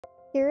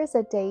Here is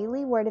a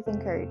daily word of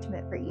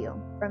encouragement for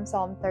you from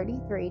Psalm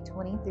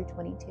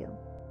 33:20-22.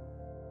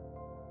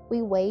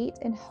 We wait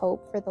and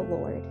hope for the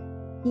Lord.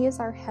 He is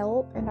our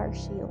help and our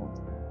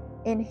shield.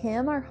 In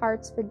Him our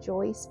hearts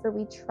rejoice, for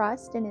we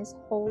trust in His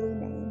holy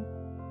name.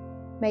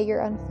 May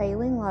your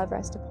unfailing love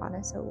rest upon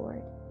us, O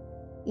Lord,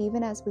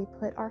 even as we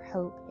put our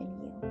hope in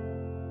you.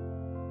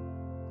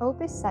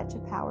 Hope is such a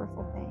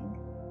powerful thing.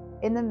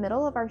 In the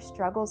middle of our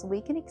struggles,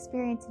 we can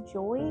experience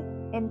joy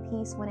and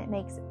peace when it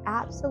makes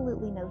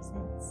absolutely no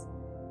sense,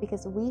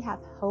 because we have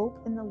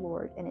hope in the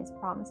Lord and His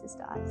promises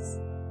to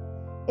us.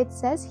 It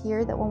says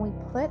here that when we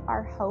put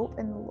our hope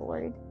in the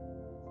Lord,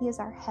 He is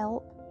our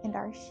help and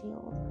our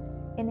shield.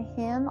 In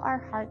Him our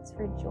hearts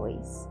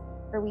rejoice,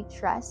 for we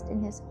trust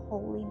in His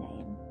holy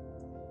name.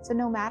 So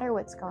no matter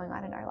what's going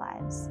on in our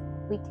lives,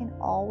 we can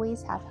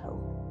always have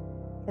hope,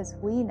 because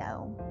we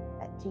know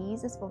that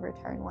Jesus will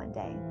return one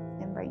day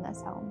and bring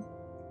us home.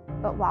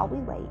 But while we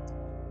wait,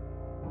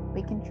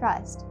 we can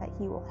trust that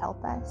He will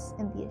help us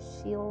and be a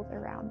shield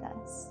around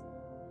us.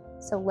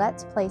 So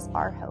let's place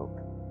our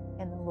hope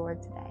in the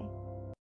Lord today.